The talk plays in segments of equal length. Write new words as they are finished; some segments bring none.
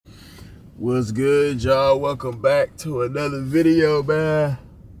What's good, y'all? Welcome back to another video, man.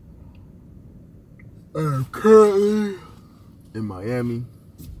 I'm currently in Miami,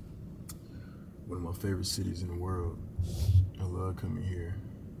 one of my favorite cities in the world. I love coming here.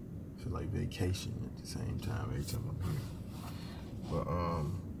 I feel like vacation at the same time every time I'm here. But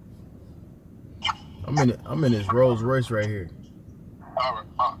I'm in this Rolls Royce right here. All right,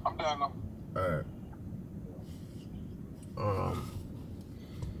 I'm down now. All right.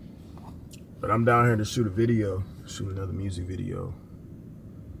 But I'm down here to shoot another music video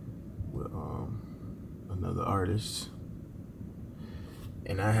with another artist.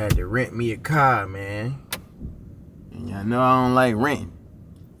 And I had to rent me a car, man. And y'all know I don't like renting.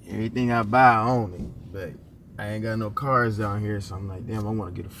 Everything I buy, I own it. But I ain't got no cars down here, so I'm like, damn, I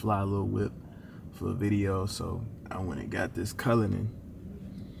want to get a fly little whip for a video. So I went and got this Cullinan.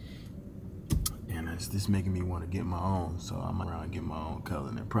 And it's just making me want to get my own, so I'm around and get my own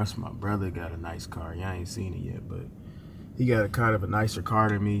Cullinan. Plus, my brother got a nice car. Y'all ain't seen it yet, but he got a kind of a nicer car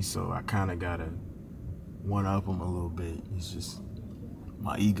than me, so I kind of got to one-up him a little bit. It's just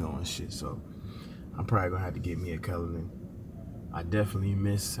my ego and shit, so I'm probably going to have to get me a Cullinan. I definitely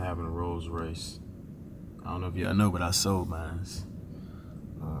miss having a Rolls Royce. I don't know if y'all know, but I sold mine.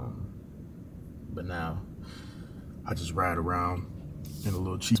 But now, I just ride around in a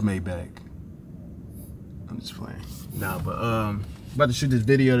little cheap Maybach. I'm just playing. Nah, but about to shoot this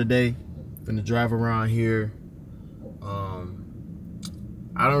video today. Finna drive around here.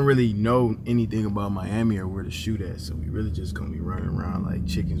 I don't really know anything about Miami or where to shoot at, so we really just gonna be running around like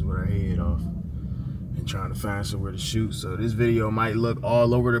chickens with our head off and trying to find somewhere to shoot. So this video might look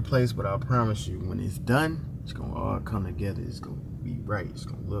all over the place, but I promise you, when it's done, it's gonna all come together. It's gonna be right. It's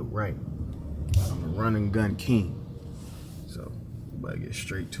gonna look right. I'm a run and gun king. So we about to get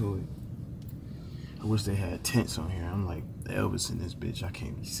straight to it. I wish they had tents on here. I'm like the Elvis in this bitch. I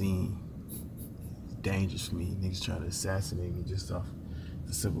can't be seen. It's dangerous for me. Niggas try to assassinate me just off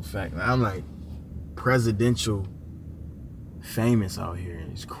the simple fact. I'm like presidential famous out here,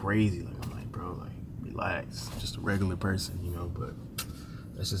 and it's crazy. Like I'm like, bro, like relax. I'm just a regular person, you know. But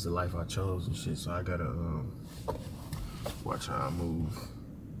that's just the life I chose and shit. So I gotta watch how I move.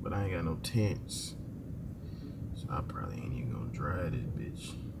 But I ain't got no tents, so I probably ain't even gonna drive this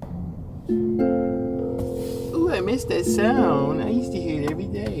bitch. Ooh, I missed that sound. I used to hear it every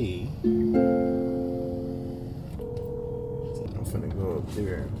day. I'm finna go up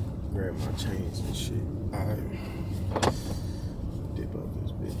there and grab my chains and shit. Alright. Dip up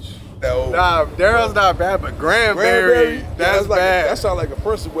this bitch. Nah, Daryl's not bad, but Granberry, that's like bad. That sounds like a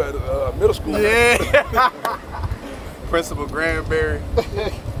principal at middle school. Yeah. Principal Granberry.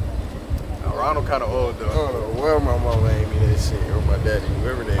 Ronald kind of old though. I don't know where my mama named me that shit, or my daddy,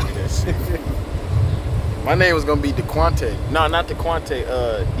 whoever named me that shit. My name was gonna be DeQuante. No, not DeQuante,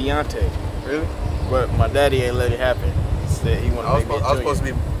 Deontay. Really? But my daddy ain't let it happen. He said he wanted to make me a I was supposed to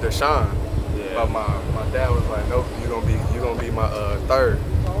be Deshaun. Yeah. But my dad was like, nope, you gonna be my third. I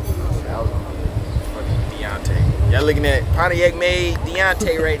was gonna be fucking Deontay. Y'all looking at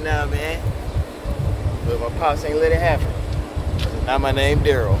PontiacMadeDDG right now, man. But my pops ain't let it happen. Now my name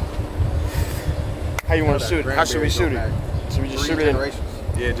Daryl. How you want to shoot it? How should we shoot it? Should we just shoot it in?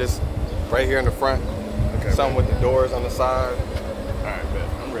 Yeah, just right here in the front. Okay, something with the doors on the side. Alright, bet.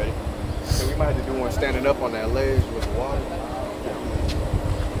 I'm ready. So we might have to do one standing up on that ledge with the water.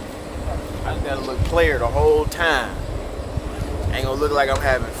 I just gotta look player the whole time. Ain't gonna look like I'm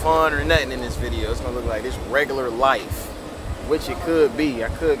having fun or nothing in this video. It's gonna look like this regular life, which it could be. I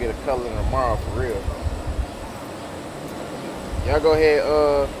could get a color tomorrow for real. Y'all go ahead,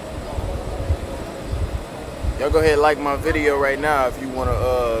 like my video right now if you wanna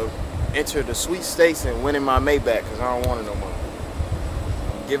enter the sweepstakes and winning my Maybach, cause I don't want it no more.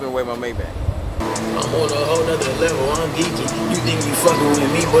 I'm giving away my Maybach. I'm on a whole nother level, I'm geeking. You think you fucking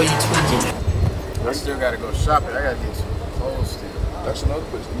with me, boy, you tweaking. I still gotta go shopping. I gotta get some clothes still. That's another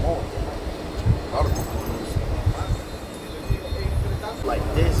place, the mall. A lot of people Like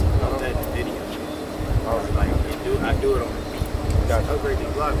this, I'm at the video. Like I do it on the beat. Got to upgrade the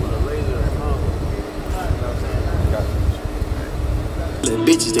Glock with a laser and mom. The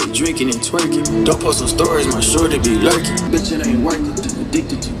bitches they drinking and twerking. Don't post no stories, my shorty be lurking. Bitch, it ain't working.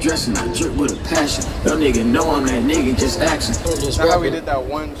 Addicted to dressing, I drip with a passion. No nigga know I'm that nigga, just action. That's how we did that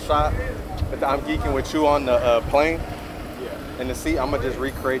one shot. I'm geeking with you on the plane. In the seat. I'm gonna just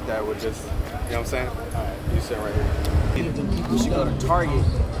recreate that with just, you know what I'm saying? Alright, you sit right here. We should go to Target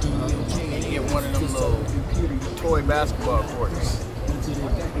and get one of them little toy basketball courts.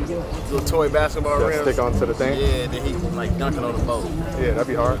 Little toy basketball rims. Stick onto the thing? Yeah, then he like dunking on the boat. Yeah, that'd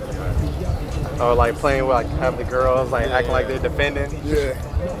be hard. Or like playing with, like, have the girls like acting like they're defending. Yeah.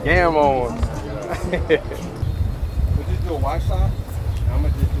 Game on. We'll just do a wide shot. I'm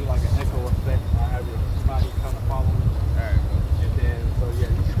gonna just do like an echo effect. I have your body kind of following. Alright. And then, so yeah,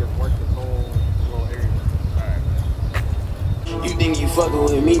 you can just work this whole little area. You think you fucking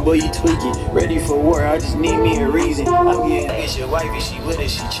with me, boy, you tweaking. Ready for war, I just need me a reason. I'm getting bitch your wife, if she with it,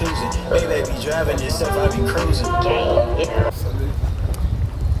 she choosing. Baby be driving yourself, I be cruising. Nah,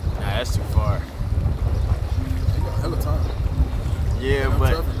 that's too far. You got hella time. Yeah, I'm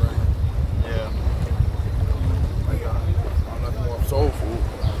but trapping, right? yeah. Like, I'm not going soul food.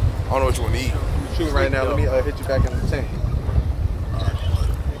 I don't know what you want to eat. Shoot right now. Let me hit you back in the tank.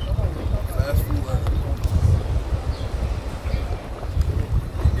 Fast food.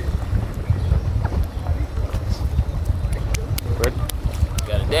 Ready?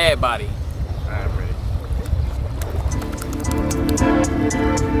 Got a dad body. Alright, I'm ready.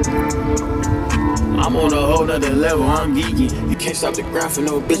 I'm on a whole nother level, I'm geeky. You can't stop the grind for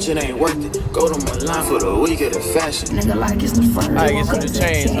no bitch, it ain't worth it. Go to Milan for the week of the fashion. Nigga like it's the first. I get some of the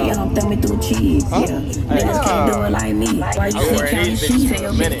chains, huh? Don't throw me through cheese. Yeah. Niggas can't do it like me. Why you wearing can't these shoot? bitches for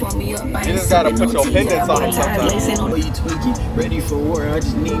a minute. You just gotta put your pendants on them sometimes. Boy, you tweaking. Ready for war, I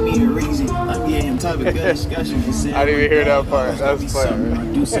just need me a reason. I'm getting type of good discussion. I didn't even hear that part. That's funny. I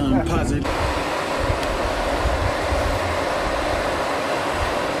do something positive.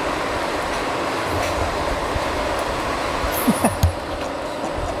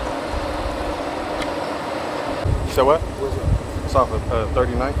 You said what? What's up? It's off of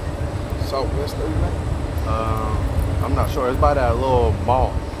 39th. Southwest 39? I'm not sure. It's by that little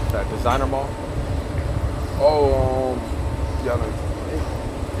mall, that designer mall. Oh, yeah, I know.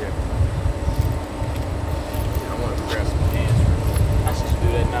 Yeah. I want to grab some hands. I should do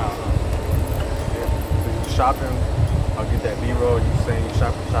that now, huh? Yeah. So you shopping? I'll get that B-roll. You saying you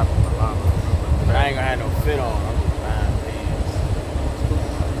shopping my llama. But I ain't gonna have no fit on. I'm just buying pants.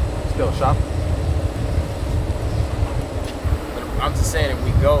 Still shopping? But I'm just saying if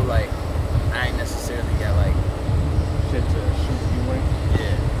we go, like, I ain't necessarily got like Shit to shoot you in?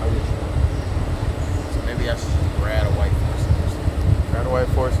 yeah. I get you. So maybe I should just grab a white force or something. Grab the white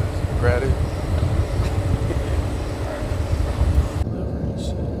forces. Grab it.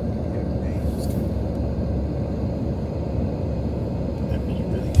 That bitch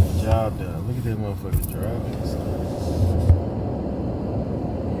really get the job done. Look at that motherfucker driving.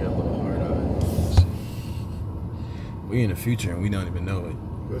 You got a little hard eye. We in the future and we don't even know it.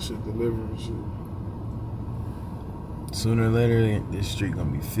 That shit delivering shit. Sooner or later, this street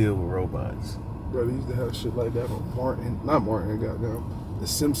gonna be filled with robots. Bro, they used to have shit like that on not Martin, goddamn, The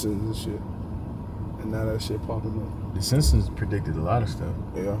Simpsons and shit. And now that shit popping up. The Simpsons predicted a lot of stuff.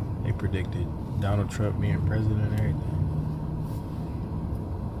 Yeah. They predicted Donald Trump being president and everything.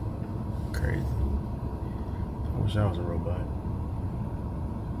 Crazy. I wish I was a robot.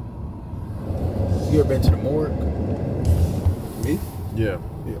 You ever been to the morgue? Me? Yeah.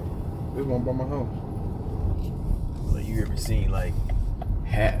 Yeah. There's one by my house. Like you ever seen like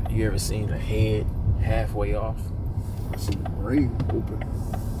you ever seen a head halfway off? I see the brain open.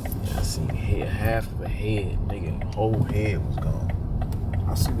 Yeah, I seen half of a head, nigga, whole head was gone.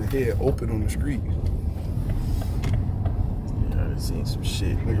 I see the head open on the street. Yeah, I done seen some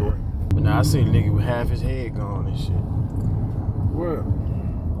shit. Nigga, what? But now I seen a nigga with half his head gone and shit. What?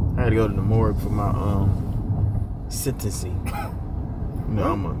 I had to go to the morgue for my sentencing. You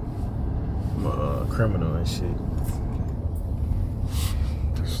know, I'm a criminal and shit.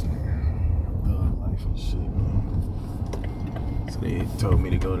 Thug life and shit, man. So they told me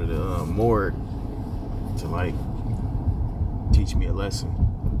to go to the morgue to like teach me a lesson.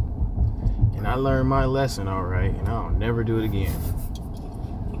 And I learned my lesson all right, and I'll never do it again.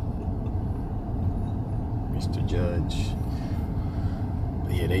 Mr. Judge.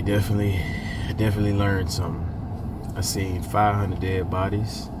 But yeah, I definitely learned something. I seen 500 dead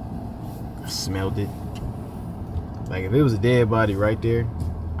bodies. I smelled it. Like if it was a dead body right there,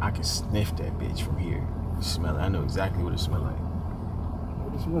 I can sniff that bitch from here. Smell it. I know exactly what it smelled like.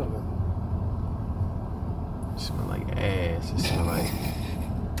 What does it smell like? It smell like ass. It smell like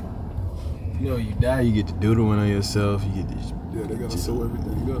you know, you die, you get to doodle one on yourself. You get to Yeah, they gotta sew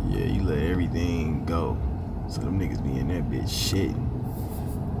everything up. yeah, you let everything go. So them niggas be in that bitch shitting,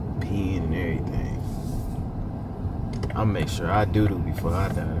 peeing and everything. I'll make sure I doodle before I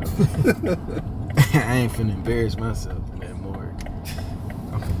die. I ain't finna embarrass myself in that morgue.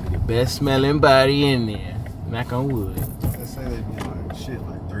 I'm finna be the best smelling body in there. Knock on wood. They say they be like shit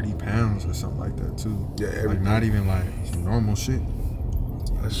like 30 pounds or something like that too. Yeah, Like everything. not even like some normal shit.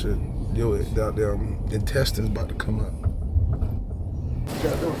 That shit, yo, that damn intestines about to come up.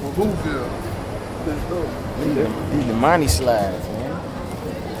 Goddamn from Whoville. These the Monty slides,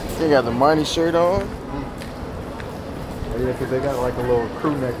 man. They got the Monty shirt on. Yeah, because they got like a little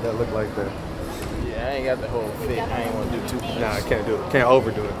crew neck that look like that. Yeah, I ain't got the whole fit. I ain't want to do too much. Nah, I can't do it. Can't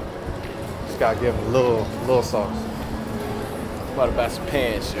overdo it. Just gotta give them a little sauce. About to buy some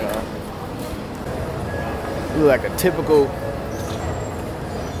pants, y'all. You look like a typical,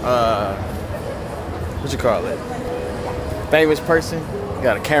 what you call it? Famous person.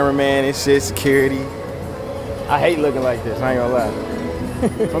 Got a cameraman and shit, security. I hate looking like this, I ain't gonna lie.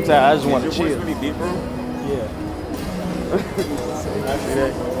 Sometimes I just want to chill. Your voice really deep, bro? Yeah. See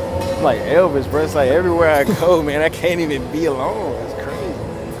that? I'm like Elvis, bro. It's like everywhere I go, man, I can't even be alone. It's crazy.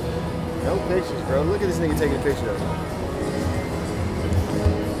 No pictures, bro. Look at this nigga taking a picture of me.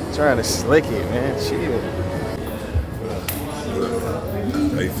 Trying to slick it, man. Chill.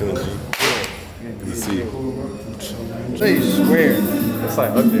 How you feeling, G? Good to see you. They swear. It's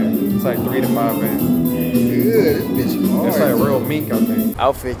like up there. It's like 3 to 5 bands. Good, this bitch hard. It's like real mink out there.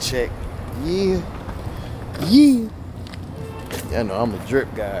 Outfit check. Yeah. Yeah. Y'all know I'm a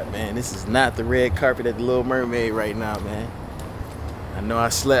drip guy, man. This is not the red carpet at the Little Mermaid right now, man. I know I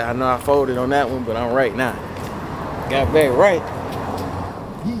slept, I know I folded on that one, but I'm right now. Got back right.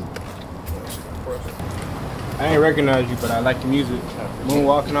 I ain't recognize you, but I like the music.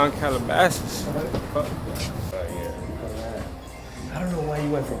 Moonwalking on Calabasas. I don't know why you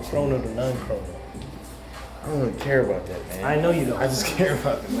went from chrono to non-chrono. I don't really care about that, man. I know you don't. I just care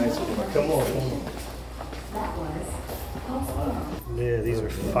about the nice one. Come on. Yeah, these are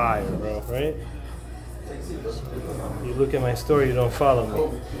fire, bro, right? You look at my story, you don't follow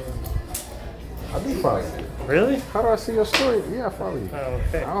me. I do follow you. Really? How do I see your story? Yeah, I follow you.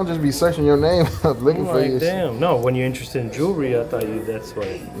 Okay. I don't just be searching your name up looking for you. Like, damn. No, when you're interested in jewelry, I thought you, that's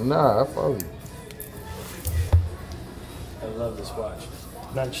why. Nah, I follow you. I love this watch.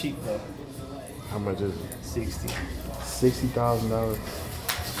 Not cheap, though. How much is it? 60. $60,000.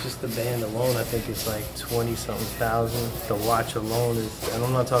 It's just the band alone, I think it's like 20-something thousand. The watch alone is, and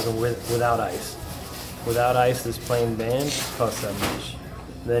I'm not talking without ice. Without ice, this plain band costs that much.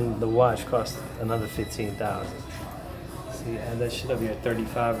 Then the watch costs another 15,000. See, add that shit up, you're at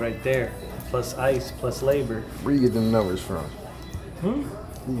 35 right there. Plus ice, plus labor. Where you get them numbers from? Hmm?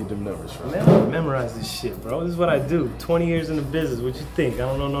 Where you get them numbers from? Man, I memorize this shit, bro. This is what I do. 20 years in the business. What you think? I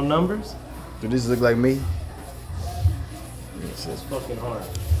don't know no numbers? Do this look like me? It's fucking hard.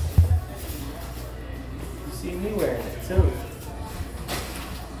 You see me wearing it too.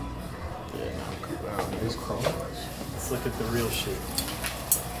 It's chrome. Let's look at the real shit.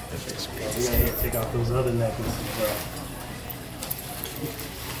 We gotta take out those other necklaces, bro.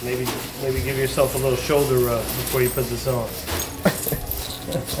 Maybe give yourself a little shoulder rub before you put this on.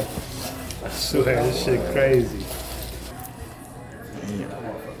 I swear, this shit crazy.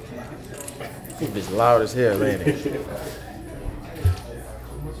 This bitch loud as hell, ain't it?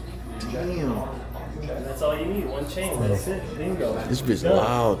 Damn. That's all you need, one chain, that's it, bingo. This bitch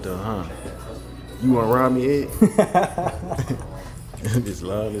loud though, huh? You wanna rob me, Ed? This bitch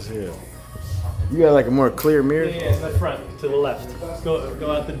loud as hell. You got like a more clear mirror? Yeah, it's the front, to the left.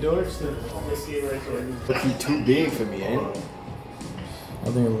 Go out the door, so you'll see it right there. Look, you too big for me, ain't it? I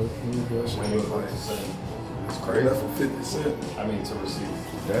think it looks good. It's Crazy. That's for 50 cents. I mean, to receive.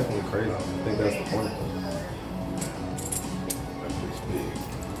 Definitely crazy. I think that's the point.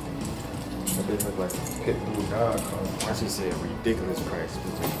 That bitch look like a pit bull dog car. I should say a ridiculous price,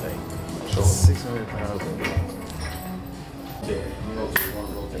 but just like Show 'em. 600,000. Yeah, you know, you want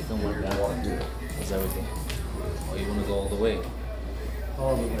to rotate them like that. That's everything. Oh, you want to go all the way?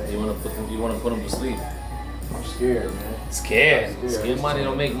 All the way. You want to put them to sleep? I'm scared, man. Scared. Scared money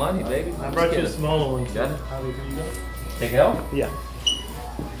don't make money, baby. I brought you a smaller one. Got it? How big are you going? Take it out? Yeah.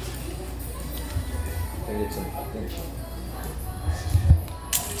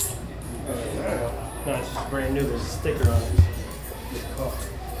 No, it's just brand new. There's a sticker on it.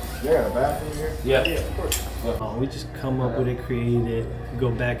 Yeah, a bathroom here? Yeah. Yeah, of course. We just come up with it, create it, go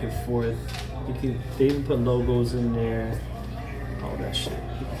back and forth. They even put logos in there, all that shit.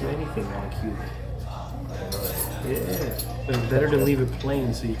 You can do anything on a Cuban. Yeah, but it's better to leave it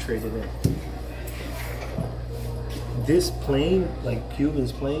plain so you trade it in. This plain, like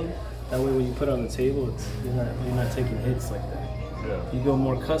Cuban's plain, that way when you put it on the table, you're not taking hits like that. Yeah. You go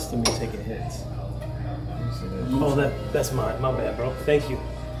more custom, you're taking hits. Oh, that's mine. My bad, bro. Thank you.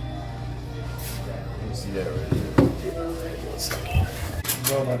 Let me see that right here.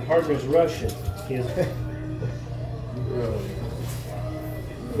 Bro, my partner's Russian.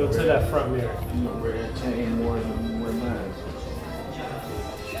 Go to that front mirror. You know, wear that chain more than wear mine.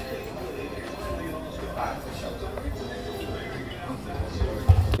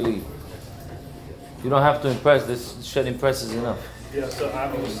 You don't have to impress. This shit impresses enough. Yeah, so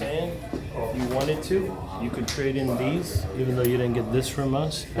I was saying, if you wanted to, you could trade in these, even though you didn't get this from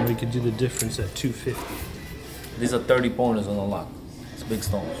us, and we could do the difference at $250. These are 30 pointers on the lock. It's big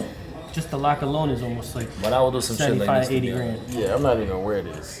stones. Just the lock alone is almost like But I will do some shit like 75, this. 80 grand. Yeah, I'm not even gonna wear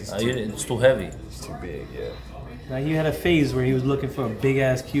this. It's too heavy. It's too big, yeah. Now he had a phase where he was looking for a big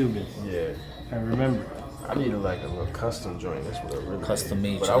ass Cuban. Yeah. I remember. I need like a little custom joint. That's what I really Custom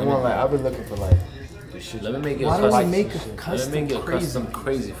made. But I want like, I've been looking for like this shit. Let me make it Why a don't custom. we make a Let me custom make it a crazy? custom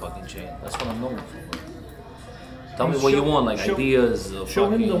crazy fucking chain. That's what I'm known for. Tell me what you want, like ideas. Of Show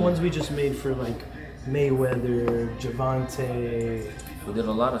him fucking, the ones we just made for like Mayweather, Javante. We did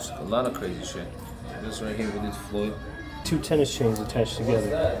a lot of crazy shit. This right here with this Floyd. 2 tennis chains attached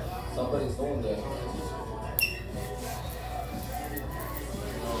together. Somebody's doing that.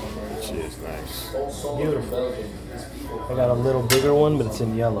 Shit is nice. Beautiful. I got a little bigger one, but it's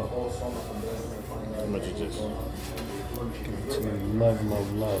in yellow. How much is this? It's love,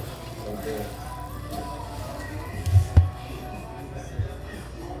 love, love.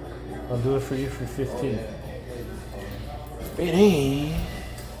 I'll do it for you for 15. 15.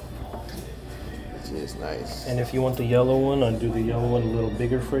 Shit is nice. And if you want the yellow one, I'll do the yellow one a little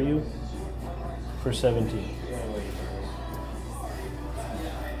bigger for you for 17.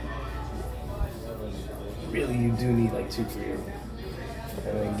 Really, you do need like 2, 3 of them.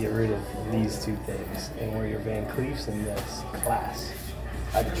 And then get rid of these 2 things and wear your Van Cleefs, and that's class.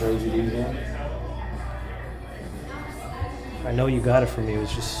 I can trade you these in. I know you got it for me. It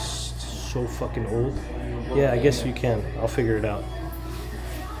was just so fucking old. Yeah, I guess you can. I'll figure it out.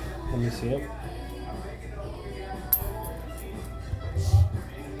 Let me see it.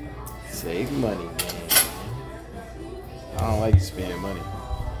 Save money, man. I don't like you spending money.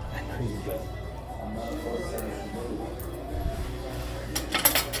 I know you do.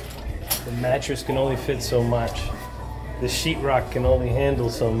 The mattress can only fit so much. The sheetrock can only handle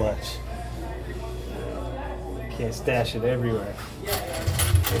so much. Can't stash it everywhere.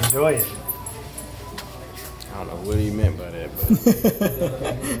 Enjoy it. I don't know what he meant by that, but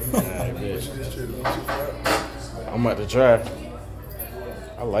alright, bitch. I'm about to try.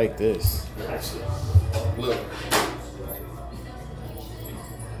 I like this. Look.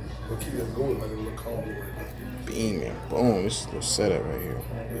 We'll keep it going like a little combo. Beaming. Boom. This is the setup right here.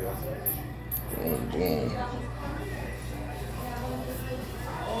 Boom, boom.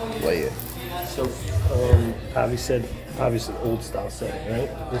 Play it. So, Javi said, obviously old style setting, right?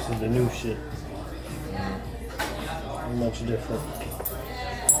 This is the new shit. Much different.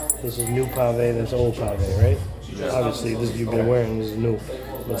 This is new pave, that's old pave, right? Obviously, this you've been wearing, this is new.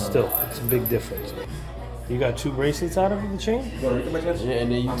 But still, it's a big difference. You got 2 bracelets out of the chain? Yeah,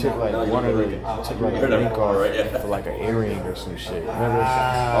 and then you took like one of the, took like a link off for like an earring or some shit. Remember?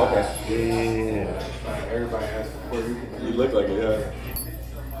 Okay. Yeah. Everybody has you look like it, yeah.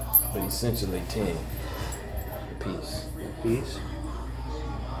 But essentially 10 a piece. Piece?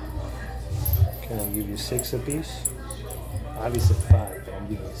 Can I give you 6 a piece? Obviously 5, but I'm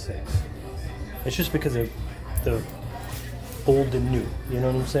giving you 6. It's just because of the old and new. You know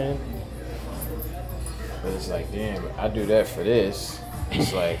what I'm saying? But it's like, damn, I do that for this.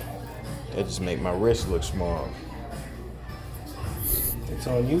 It's like, that just make my wrist look small. It's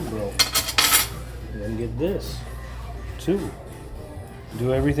on you, bro. Then get this. 2.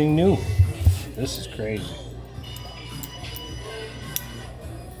 Do everything new. This is crazy.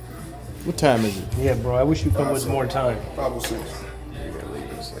 What time is it? Yeah, bro, I wish you come with more time. 5 or 6.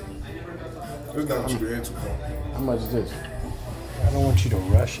 It's not too bad too far. How much is this? I don't want you to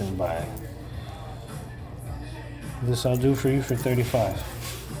rush and buy. This I'll do for you for 35.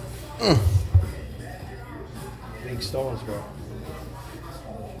 Big stones, bro.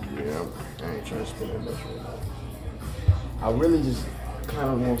 Yeah, I ain't trying to spend that much right now. I really just kind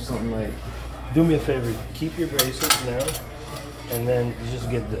of want something like... Do me a favor, keep your bracelets now, and then just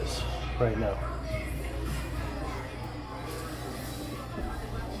get this right now.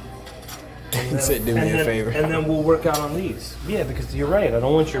 He said, do me a favor. And then we'll work out on these. Yeah, because you're right. I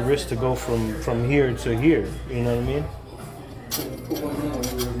don't want your wrist to go from here to here. You know what I mean?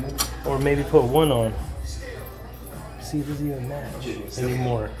 Or maybe put one on. See if it's even match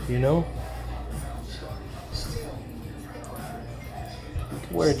anymore. You know? You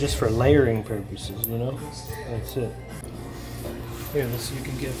can wear it just for layering purposes. You know? That's it. Here, this you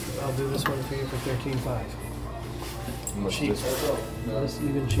can get. I'll do this one for you for $13.5. Cheap. That's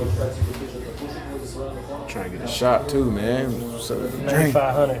even cheaper. Trying to get a shot too, man. So, drink.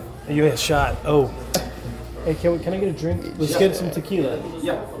 $9,500. You get a shot. Oh. Hey, can I get a drink? Let's get some tequila.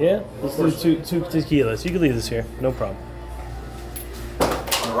 Yeah. Yeah. Let's do two tequilas. You can leave this here. No problem.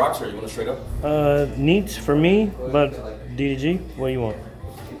 rocks or you want it straight up? Neat for me, but DDG, what do you want?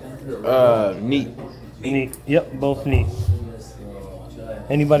 Neat. Neat. Yep, both neat.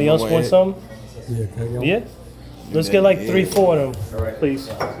 Anybody else want some? Yeah. Let's get like 3-4 of them, please.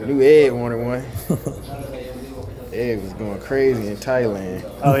 New Ed wanted one. Ed was going crazy in Thailand.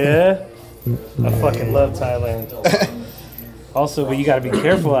 Oh yeah? I fucking love Thailand. Also, but you gotta be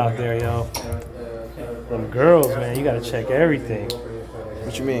careful out there, yo. Them girls, man, you gotta check everything.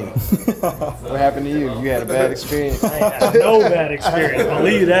 What you mean? What happened to you? You had a bad experience? I ain't had no bad experience,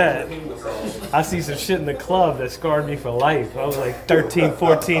 believe that. I see some shit in the club that scarred me for life. I was like 13,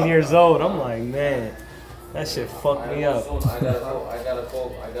 14 years old. I'm like, man, that shit fucked me up.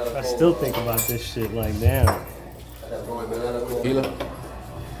 I still think about this shit like, damn. Tequila?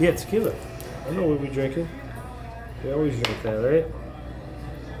 Yeah, tequila. I know what we drinking. We always drink that, right?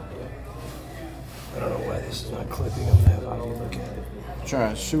 I don't know why this is not clipping. I'm gonna have Ivy look at it.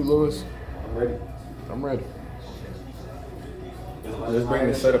 Trying to shoot, Lewis? I'm ready. I'm ready. Let's bring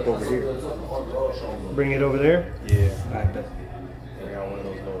the setup over here. Bring it over there? Yeah. I bet. I got one of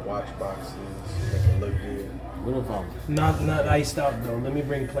those little watch boxes. Make it look good. What if I'm... Not iced out though. Let me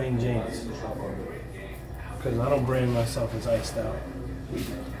bring plain James. Because I don't brand myself as iced out.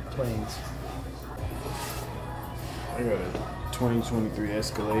 Plains. I got a 2023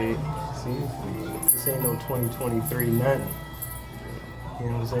 Escalade. See? This ain't no 2023 nothing. You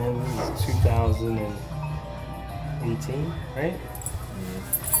know what I'm saying? This is 2018, right?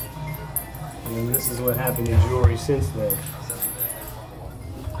 And then this is what happened to jewelry since then.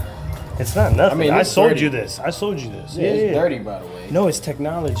 It's not nothing. I mean, I sold you this. I sold you this. Yeah, it's dirty, by the way. No, it's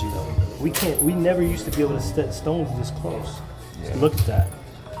technology though. We never used to be able to set stones this close. Yeah. Look at that.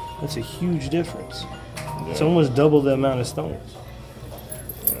 That's a huge difference. Yeah. It's almost double the amount of stones.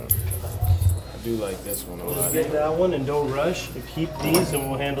 Yeah. I do like this one a lot. Get that one and don't rush. Keep these and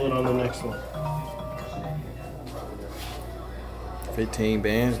we'll handle it on the next one. 15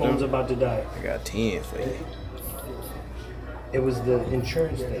 bands. This one's about to die. I got 10 for you. It was the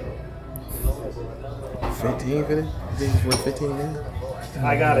insurance thing. 15 for this? You think it's worth 15 now?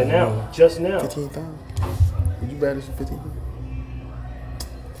 I got it now. Just now. 15,000? Would you buy this for 15,000?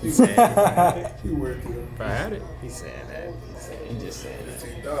 He's saying that. He worth it. If I had it. He's saying that. He's just saying that.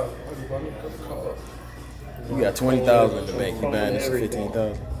 You got 20,000 in the bank. You buying this for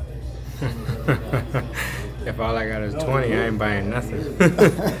 15,000? If all I got is 20, I ain't buying nothing.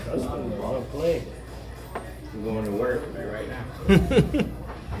 I'm playing. I'm going to work right now.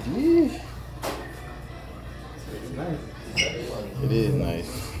 Yeah. It is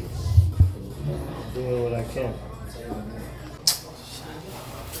nice. Doing what I can.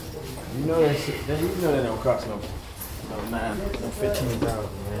 You know that shit, you know that don't cost no 15,000, man.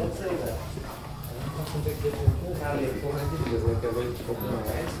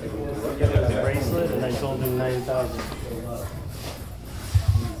 Bracelet, and I told him 9,000.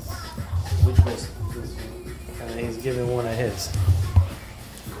 Which bracelet? And he's giving one of his.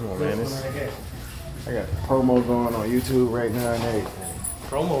 Come on, man. I got promos going on YouTube right now and everything.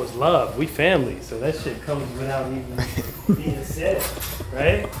 Promo is love. We family, so that shit comes without even being said,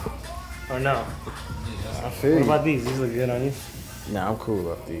 right? Or no? I feel What you. about these? These look good on you. Nah, I'm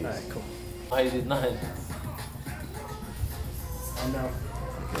cool off these. All right, cool. I did 9. I know.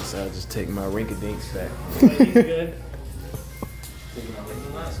 Guess I'll just take my rinky-dinks back. But he's good.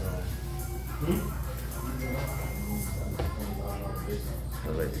 I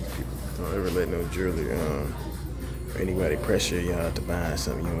like these people. Don't ever let no jewelry or anybody pressure y'all to buy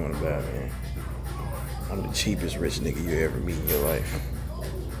something you don't want to buy, man. I'm the cheapest rich nigga you ever meet in your life.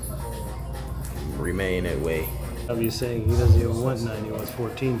 Remain that way. W saying he doesn't even want 9, he wants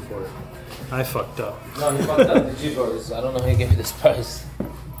 14 for it. I fucked up. No, he fucked up. The cheaper. I don't know how he gave me this price.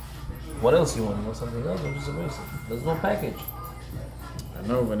 What else you want? You want something else? Or just a bracelet? There's no package. I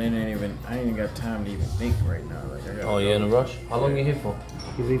know, but then I ain't even got time to even think right now. Like I Oh, you're in a rush? How long you here for?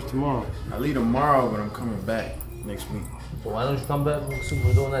 He leaves tomorrow. I leave tomorrow, but I'm coming back next week. So why don't you come back?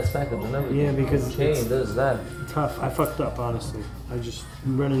 We're doing that package and everything. Yeah, because change it's this, that. tough. I fucked up, honestly. I'm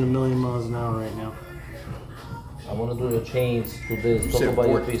running a million miles an hour right now. I want to do your chains, do this, You talk said about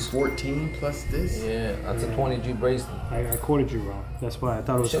your piece. 14 plus this? Yeah, that's a 20G bracelet. I quoted you wrong. That's why I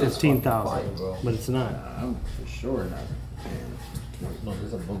thought it was Shit is fucking fire, 15,000, bro. but it's not. I'm for sure not. No,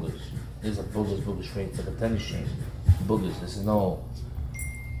 these are boogers. These are boogers chain. It's like a tennis chain. Boogers. This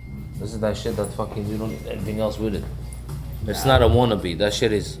is that shit that fucking you don't need anything else with it. It's not a wannabe. That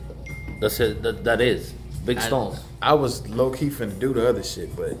shit is. That's it. That is big stones. I was low key finna do the other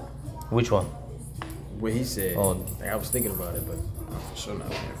shit, but Which one? what he said, Oh. like, I was thinking about it, but I'm for sure not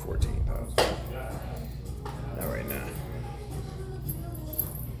paying 14,000. Not right now.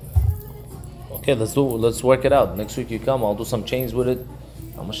 Okay, let's work it out. Next week you come, I'll do some change with it.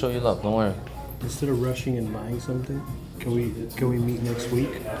 I'm gonna show you love, don't worry. Instead of rushing and buying something, can we meet next week?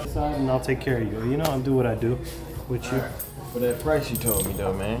 And I'll take care of you. You know, I'll do what I do with you. For that price you told me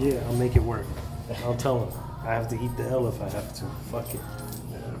though, man. Yeah, I'll make it work. I'll tell him. I have to eat the L if I have to. Fuck it.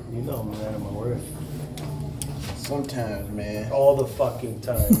 You know I'm a man of my word. Sometimes, man. All the fucking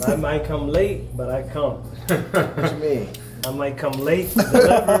time. I might come late, but I come. What you mean? I might come late to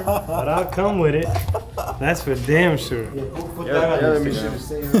deliver, but I'll come with it. That's for damn sure. Yeah, let me shoot the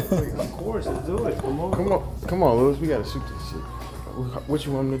scene real quick. Of course, let's do it. Come on. Come on, Lewis. We gotta shoot this shit. What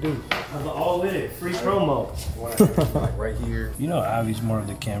you want me to do? I'm all in it. Free promo. Like right here. You know, Avi's more of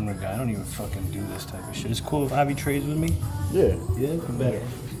the camera guy. I don't even fucking do this type of shit. It's cool if Avi trades with me. Yeah. Yeah, better.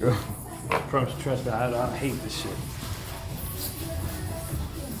 Trust me, I hate this shit.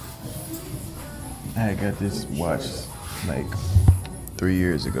 I got this watch like 3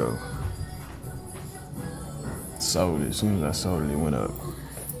 years ago. Sold it. As soon as I sold it, it went up.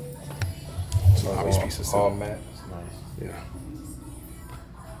 So Avi's piece of all stuff. matte. Yeah.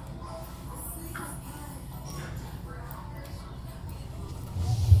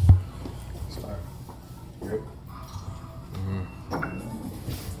 Start. Yep.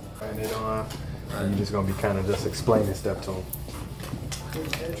 And then you're just gonna be kind of just explaining stuff to him.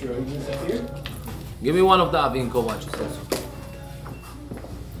 Give me one of the Avinco watches.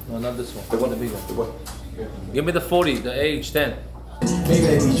 No, not this one. The big one. Give me the 40, the AH10. Maybe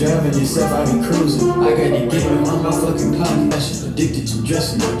I be driving yourself, I be cruising. I got to get in my motherfucking pocket. Passion, addicted to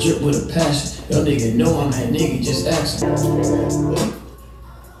dressing, I drip with a passion. Y'all nigga know I'm that nigga, just ask. I'm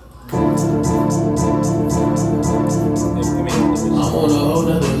on a whole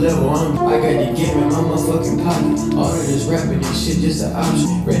nother level. I got the game in my motherfucking pocket. All of this rapping and shit just an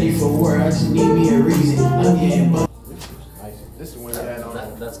option. Ready for war, I just need me a reason. I'm getting bumped. This is the one that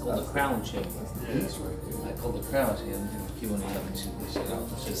on. That's called the crown chain. I call the crown chain. Keep on letting me shoot this shit out.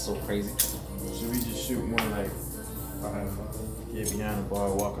 This shit's so crazy. Should we just shoot one like behind the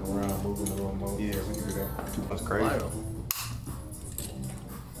bar, walking around, moving a little more? Yeah, we can do that. That's crazy.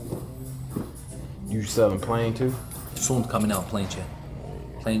 You selling plain too? Soon coming out, plain chain.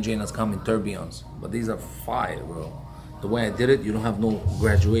 Plain chain is coming, tourbillons. But these are fire, bro. The way I did it, you don't have no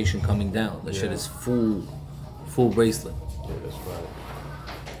graduation coming down. The shit is full bracelet. Yeah, that's right.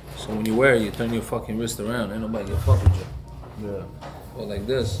 So when you wear it, you turn your fucking wrist around. Ain't nobody get fuck with you. Yeah. But like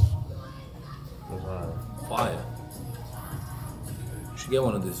this, That's right. fire. You should get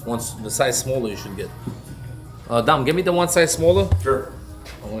one of these. Once the size smaller, you should get. Dom, give me the one size smaller. Sure.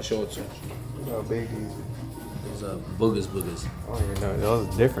 I want to show it to you. Look how big these are. These are boogers. I don't even know. Those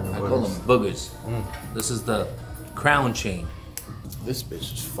are different. I call them boogers. This is the crown chain. This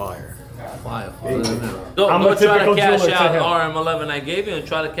bitch is fire. Fire. I'm Don't a try to typical cash jeweler to out him. RM11 I gave you and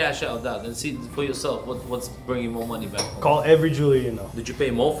try to cash out that and see for yourself what's bringing more money back home. Call every jeweler you know. Did you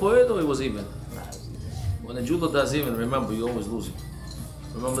pay more for it or it was even? When the jeweler does even, remember you always lose it.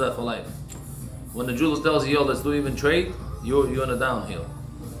 Remember that for life. When the jeweler tells you, yo, let's do even trade, you're in a downhill.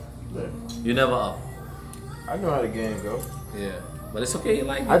 Yeah. You're never up. I know how the game go. Yeah. But it's okay, you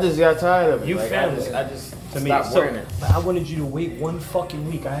like it. I just got tired of it. You like, found it. I just To me, stopped wearing it. I wanted you to wait one fucking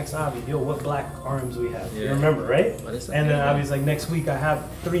week. I asked Avi, yo, what black arms we have? You Yeah. remember, right? But it's And then okay, Avi's like, next week I have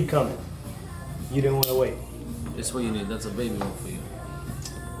 3 coming. You didn't want to wait. It's what you need. That's a baby one for you.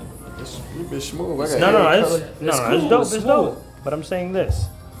 It's a bit smooth. I got No, every it's color. no, It's no, cool, it's dope. it's It's smooth. dope. But I'm saying this.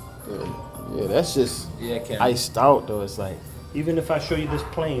 Yeah, that's just Yeah, Cam. iced out though. It's like Even if I show you this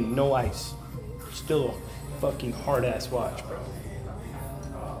plain, no ice, still a fucking hard ass watch, bro.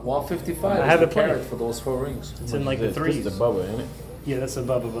 155 I have is it the playing. carat for those 4 rings. It's in like the this threes. the Bubba, ain't it? Yeah, that's a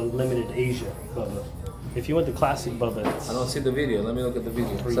Bubba, but limited Asia Bubba. If you want the classic Bubba, it's I don't see the video. Let me look at the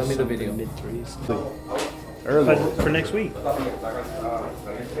video. Send me the video. Mid threes. Early. For next week.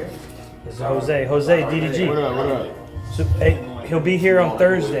 This is Jose. Jose, DDG. What up? What up? So, hey, he'll be here on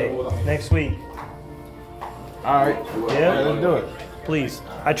Thursday next week. All right. Yeah? Let's do it. Please.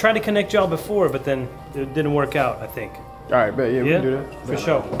 I tried to connect y'all before, but then it didn't work out, I think. All right, bet. Yeah, we Yeah? can do that. For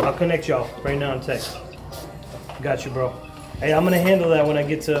sure. I'll connect y'all right now in text. Got you, bro. Hey, I'm going to handle that when I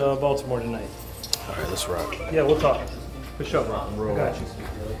get to Baltimore tonight. All right, let's rock. Yeah, we'll talk. For sure, bro. I got you.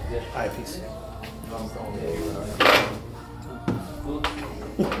 All right, peace.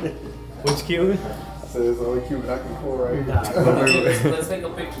 What's cute? So it's the only cube I can pull right here. Let's take a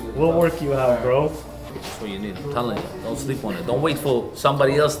picture. We'll work you out, bro. That's what you need. I'm telling you. Don't sleep on it. Don't wait for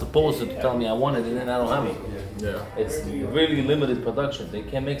somebody else to post it to tell me I want it and then I don't have it. Yeah. It's really limited production. They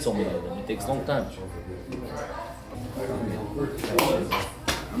can't make so many of them. It takes a long time.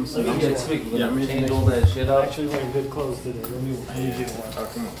 I'm Let me get sweet. Yeah, change all that shit up. Actually wearing good clothes today. Let me get one. Oh,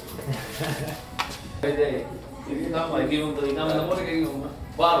 come on. Like, give him the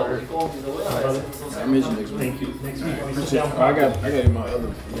bottle. I miss you next week. Thank you. Next week. I got my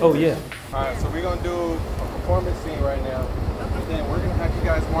other. Oh yeah. Alright, so we're gonna do a performance scene right now. And then we're gonna have you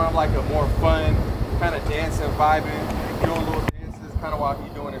guys more of like a more fun, kind of dancing, vibing, doing little dances, kind of while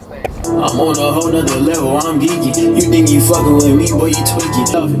he's doing his thing. I'm on a whole nother level, I'm geeky. You think you fucking with me, boy, you tweaking.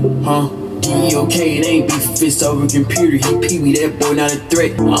 Love it, huh? Okay, it ain't beef if it's over computer. He pee-wee, that boy not a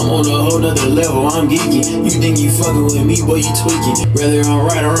threat. I'm on a whole nother level, I'm geeky. You think you fucking with me, boy, you tweaking. Whether I'm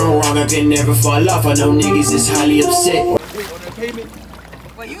right or I'm wrong, I can never fall off. I know niggas is highly upset. On the pavement.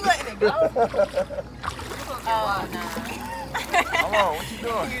 Well, you letting it go? Oh, nah. Come on, what you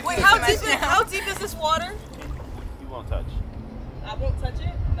doing? Wait, how deep is this water? You won't touch. I won't touch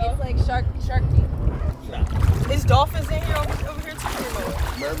it? No. It's like shark deep. Is dolphins in here over here too?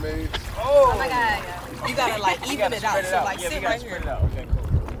 Mermaids. Oh my god. You gotta like even it out. So like sit right here. Okay,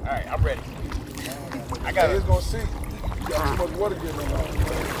 cool. Alright, I'm ready. I got it. It's gonna sink. You got too much water getting in there.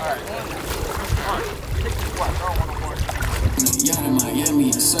 Alright. Take this watch. I don't want to water. Y'all in Miami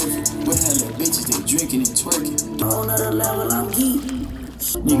and surfing. With hella bitches, they drinking and twerking. On another level, I'm geek.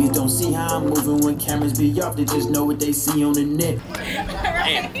 Niggas don't see how I'm moving when cameras be off. They just know what they see on the net.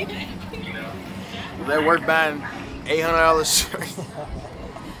 That work buying $800 shorts.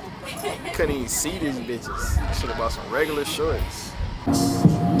 Couldn't even see these bitches. Should have bought some regular shorts.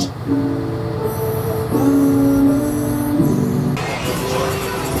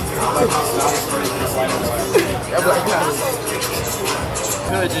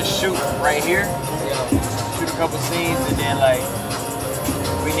 Could just shoot right here, shoot a couple scenes, and then like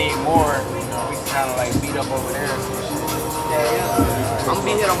we need more. You know, we can kind of like beat up over there. Yeah. I'm gonna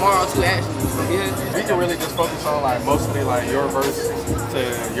be here tomorrow too, actually. We can really just focus on like mostly like your verse to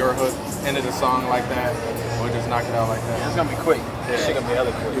your hook, end of the song like that, or just knock it out like that. It's gonna be quick. Yeah. Shit gonna be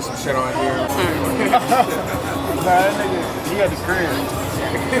hella quick. Get some shit on here. Nah, that nigga, he at the crib.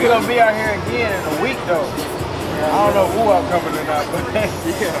 We gonna be out here again in a week though. I don't know who I'm coming or not, but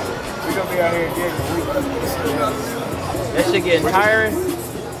yeah, we gonna be out here again in a week. That shit getting tiring.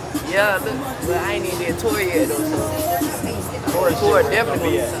 Yeah, but I ain't even did a tour yet though. Tour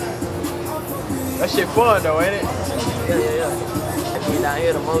definitely. That shit fun though, ain't it? Yeah. I be down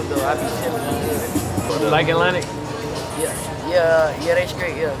here the most though. I be chilling down here. You like Atlantic? Yeah, they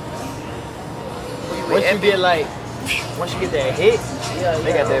straight, yeah. Once you get like, once you get that hit,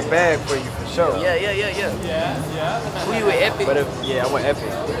 they got that bag for you for sure. Yeah. Who you with, Epic? But I went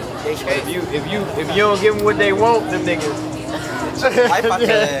Epic. They straight. If you don't give them what they want, them niggas.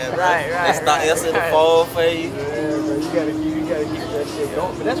 Right. It's not else in the fall for you. Yeah, bro, you gotta keep that shit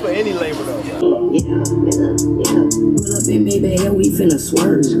going. But that's for any label though. Yeah. Pull up in baby, hell, we finna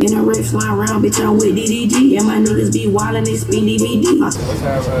swerve. In a race flying around, bitch, I'm with DDG. And my niggas be wildin', they spin DVD. Let's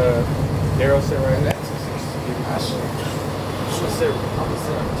have Daryl sit right next. I'm gonna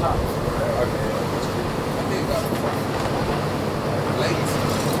sit on top. Okay.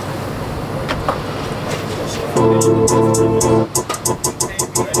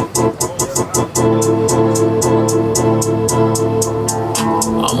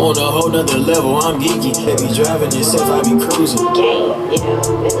 I'm on a whole nother level, I'm geeky. They be driving yourself, I be cruising. We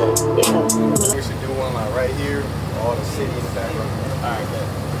should do one like right here, all the city in the background. Alright, man.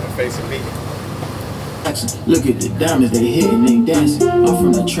 Facing me. Look at the diamonds, they hitting, they dancing. I'm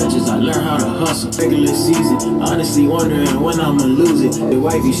from the trenches, I learned how to hustle. Regular season, honestly wondering when I'ma lose it. The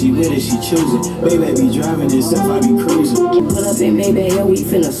wifey, she with it, she choosing. Baby be driving herself, I be cruising. Pull up in baby, hell, we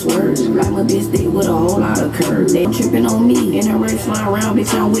finna swerve. Like my bitch dick with a whole lot of curves. They tripping on me. In a race flying around,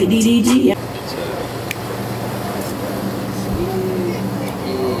 bitch, I'm with DDG. Yeah,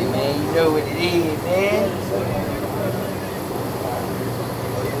 man, you know what it is, man.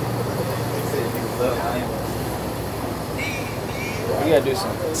 We gotta do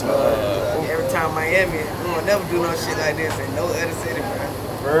something. Every time Miami, we will never do no shit like this in no other city, bro.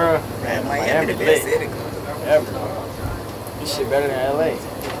 Bruh. Man, Miami the best city. Ever. This shit better than LA. I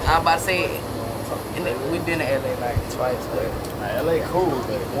was about to say, we've been to LA like twice, but LA cool,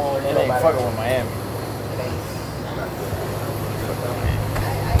 but it ain't fucking with Miami.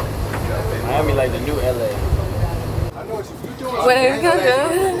 Miami like the new LA. What are you gonna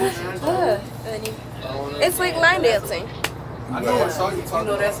do? It's like line dancing. I know what song you you talking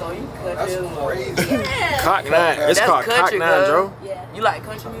know about. that song, you cut That's this. crazy. Cock 9. It's That's called Cock country, 9, girl. Joe. Yeah. You like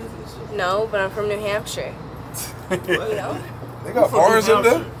country music? No, but I'm from New Hampshire. You know? They got bars up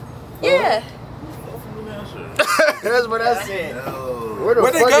there? Yeah. That's what I said.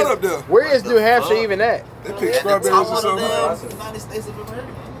 What they got up there? Where is New Hampshire even at? They pick strawberries or something. United States of America.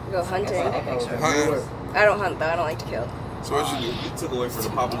 Go hunting. Hunting. I don't hunt though. I don't like to kill. So what you do? You took away from the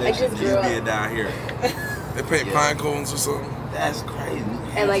I population just that grew you up. did down here. They paint pine cones or something. That's crazy.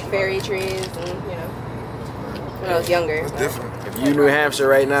 And like berry trees and, you know, when I was younger. It's different. If you New Hampshire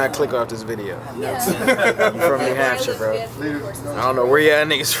right now, click off this video. Yeah. I'm from New Hampshire, bro. I don't know where y'all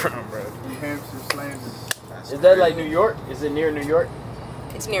niggas from, bro. New Hampshire slander. Is that like New York? Is it near New York?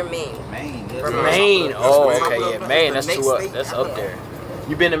 It's near Maine. Maine. From Maine. Oh, okay, yeah, Maine. That's too up. That's up there.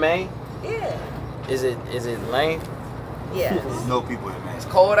 You been to Maine? Yeah. Is it lame? Yeah. There's no people in Maine. It's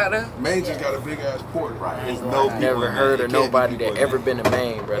cold out there? Maine just got a big ass port. Right. There's no people Never in heard Maine. of There can't be nobody people that in ever Maine. been to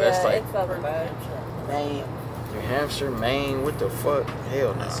Maine, bro. That's like it's not bad. Maine. New Hampshire, Maine. What the fuck?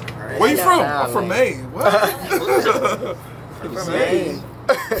 Hell no. Where you from? Nah, I'm from man. Maine. What? From Maine.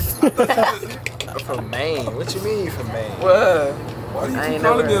 I'm from Maine. What you mean you from Maine? What? Why do you I keep ain't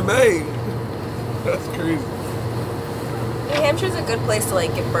calling me never- a Maine? That's crazy. New Hampshire's a good place to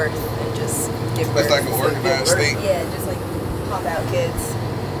like give birth and just give birth. That's like an organized state. Yeah, just like pop out kids.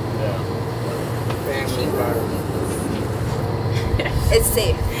 It's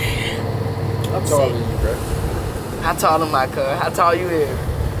safe. How tall are you, bro? How tall am I, cuz? How tall you is?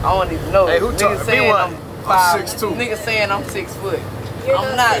 I don't even know. Hey, who tall? Niggas saying Me I'm one. 5. 6'2". Niggas saying I'm 6 foot. You're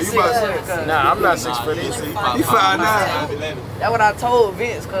I'm not you 6 about- foot, cuz. Nah, I'm not 6 foot either. You 5'9". That's what I told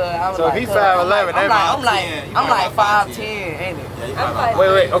Vince, cuz I was So if like, he cuz, 5'11", I'm that like 5'10", ain't it? I'm 5'9".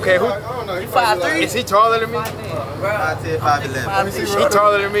 Wait, okay, who? I don't know. You 5'3". Is he taller than me? 5'10", 5'11". He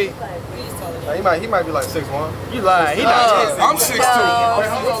taller than me? He might be like 6'1". You lying. He not. I'm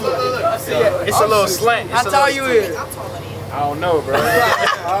 6'2". It's a little slant. How tall you is? I don't know, bro. I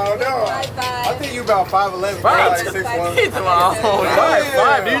don't know. I think you about 5'11", Five. like 6'1". He's my own.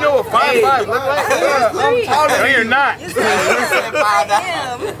 5'5". Do you know what 5'5" look like? I'm taller No, than you're you. not.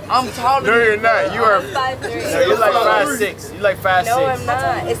 I'm taller No, than you're not. You are. I'm 5'3". No, you're like 5'6". You like 5'6". No, I'm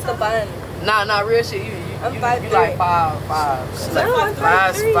not. It's the bun. Nah, real shit. I'm You 5'3". like 5'5". No, I'm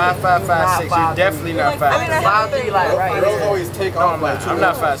 5'3". 5'5", 5'6". You're definitely not 5'6". I mean, I have 5'3", like right Girls here. always take No, off I'm like not. I'm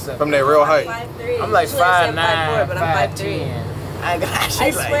not 5'7". from their real height. 5'3". I'm like Usually I say 5'9", 5'4", but I'm 5'3". 5'10". I ain't got I shit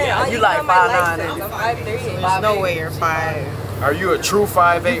like swear, that. you You like on my 5'9". license. I'm 5'3". There's no way you're 5'8". Are you a true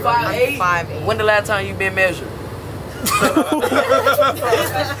 5'8"? You 5'8"? When the last time you been measured?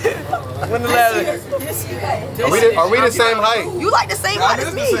 When the last? Are we the same height? You like the same height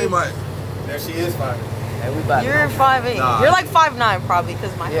as me. the same height. There she is 5'8". Hey, we about You're 5'8". You're like 5'9" probably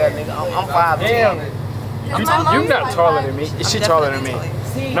because my yeah, hair. nigga, I'm 5'10". You're not taller than me. Is she taller than me?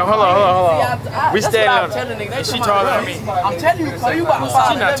 No, hold on. We standing on. Is she taller than me? I'm telling you, so you about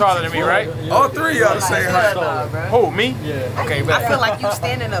 5'11". She not taller than me, right? All three y'all the same height. Who, me? Yeah. Okay, but I feel like you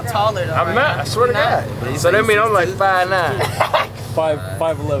standing up taller though. I'm not. I swear to God. So that means I'm like 5'9".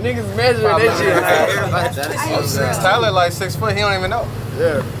 5'11". Niggas measuring that shit. Tyler like 6 foot. He don't even know.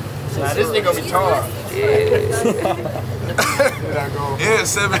 Yeah. Nah, this nigga be tall. Yeah,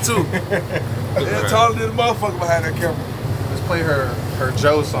 7'2". Yeah, taller than the motherfucker behind that camera. Let's play her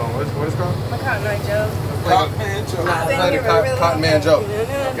Joe song. What is it called? Cotton Eye Joe. Cotton Man Joe. Play the Cotton Man Joe.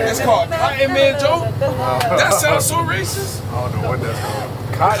 It's called Cotton Man Joe? That sounds so racist. I don't know what that's called.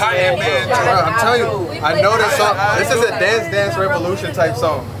 Cotton Man Bro, Joe. I'm telling you, I know this song. This is a Dance Revolution type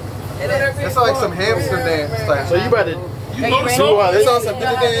song. It's like some hamster dance type. So you about to You know the song? It's on some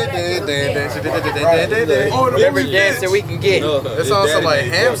every dancer we can get. It's on some like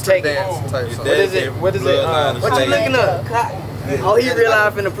hamster dance type song. What is it? What is it? What you looking up? Oh, he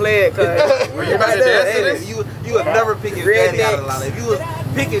realized finna play it, cuz. Were you about to dance to this? You would never pick his daddy out of line. If you was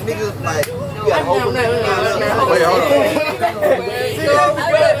picking niggas like, you gotta hold him. Wait, hold on.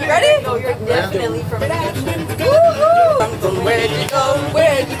 Ready? No, you're definitely from Where'd you go?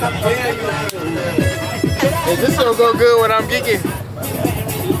 Where'd you come from? Is this gonna go good when I'm geeking?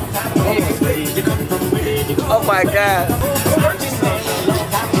 Oh my God.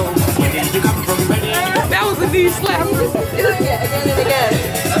 That was a knee slap. Again and again.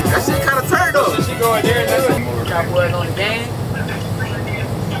 That shit kinda turned up. She going there and there. Y'all boys on the game?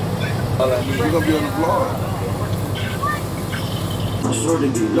 You gonna be on the vlog. I'm sure to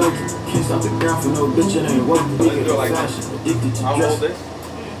be lucky. Can't stop the ground for no bitch, it ain't working. Addicted to fashion, addicted to dress.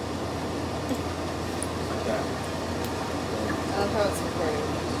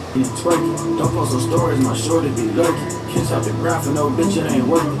 Twerking. Don't post no stories, my shorty be lucky. Can't stop the ground for no bitch, it ain't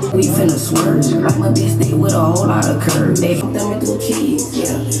working. We finna swerve. Like my bitch stick with a whole lot of curve. They fuck them into cheese,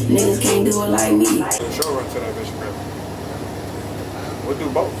 yeah. Niggas can't do it like me. Sure, run to that bitch, grab it. We'll do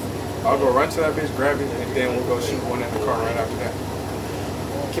both. I'll go run to that bitch, grab it, and then we'll go shoot one in the car right after that.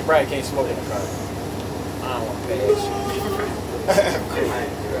 Kid Brad can't smoke in the car. I don't want to pay that shit.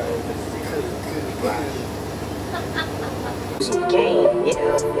 Game,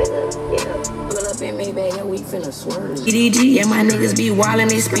 Pull up in Maybach and we finna swerve. DDG, yeah, my niggas be wildin',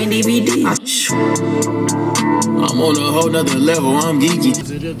 they spin DVD. I'm on a whole nother level, I'm geeky.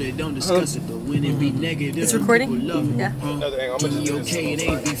 They don't discuss it, but when it be negative, it's recording? Yeah. Okay, it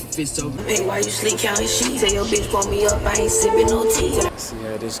ain't beef if it's over. Hey, why you sleep counting sheets? Tell your bitch pull me up, I ain't sipping no tea. See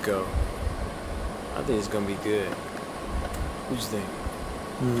how this go. I think it's gonna be good. What you think?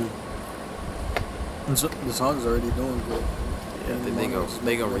 The song's already doing good. Yeah, I think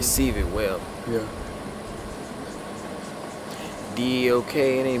they gonna receive it well. Yeah. DOK,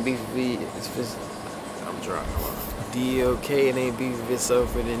 it ain't beef if it's I'm drunk. DOK, it ain't beef if it's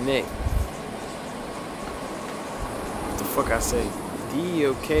over the neck. What the fuck I say?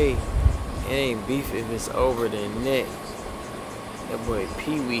 DOK, it ain't beef if it's over the neck. That boy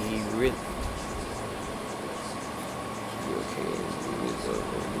Pee Wee, he really. DOK, it ain't beef if it's over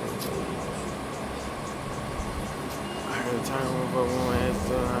the neck. I heard the time of a woman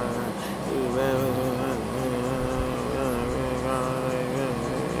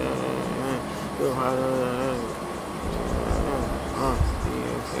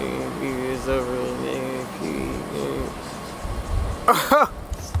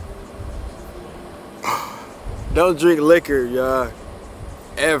Don't drink liquor, y'all.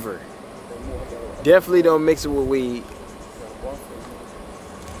 Ever. Definitely don't mix it with weed.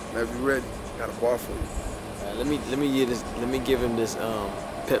 Whenever you ready, got a bar for you. Let me give him this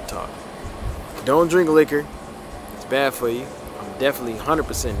pep talk. Don't drink liquor. It's bad for you. I'm definitely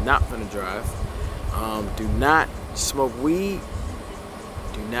 100% not gonna drive. Do not smoke weed.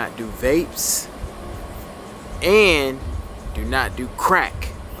 Do not do vapes. And do not do crack.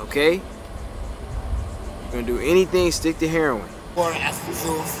 Okay? You're gonna do anything, stick to heroin.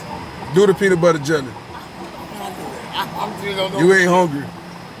 Do the peanut butter jelly. You ain't hungry.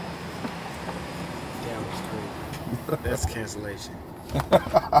 That's cancellation.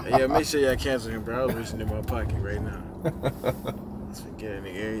 Yeah, make sure y'all cancel him, bro. I was reaching in my pocket right now. Let's forget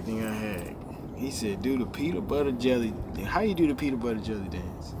everything I had. He said, do the peanut butter jelly. How you do the peanut butter jelly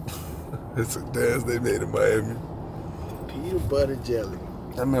dance? It's a dance they made in Miami. Peanut butter jelly.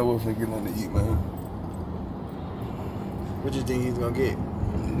 That man wasn't getting on to eat, man. What you think he's gonna get?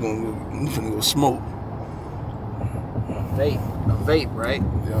 He's gonna go smoke. A vape, right?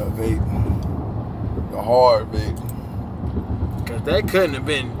 Yeah, a vape. A hard vape. Cause that couldn't have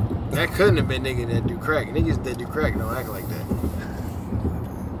been niggas that do crack. Niggas that do crack don't act like that.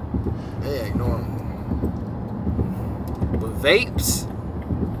 They act normal. But vapes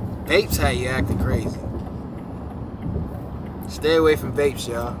how you acting crazy. Stay away from vapes,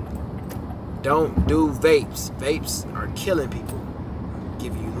 y'all. Don't do vapes. Vapes are killing people.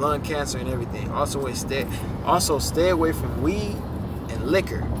 Give you lung cancer and everything. Also stay away from weed and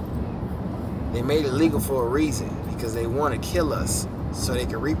liquor. They made it legal for a reason, because they want to kill us so they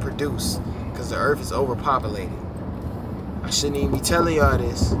can reproduce, because the earth is overpopulated. I shouldn't even be telling y'all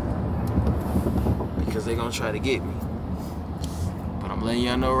this, because they're gonna try to get me. But I'm letting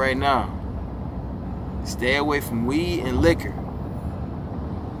y'all know right now, stay away from weed and liquor.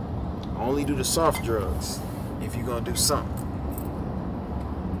 Only do the soft drugs if you're gonna do something.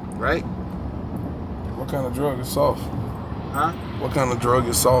 Right? What kind of drug is soft? Huh? What kind of drug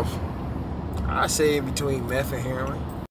is soft? I say in between meth and heroin.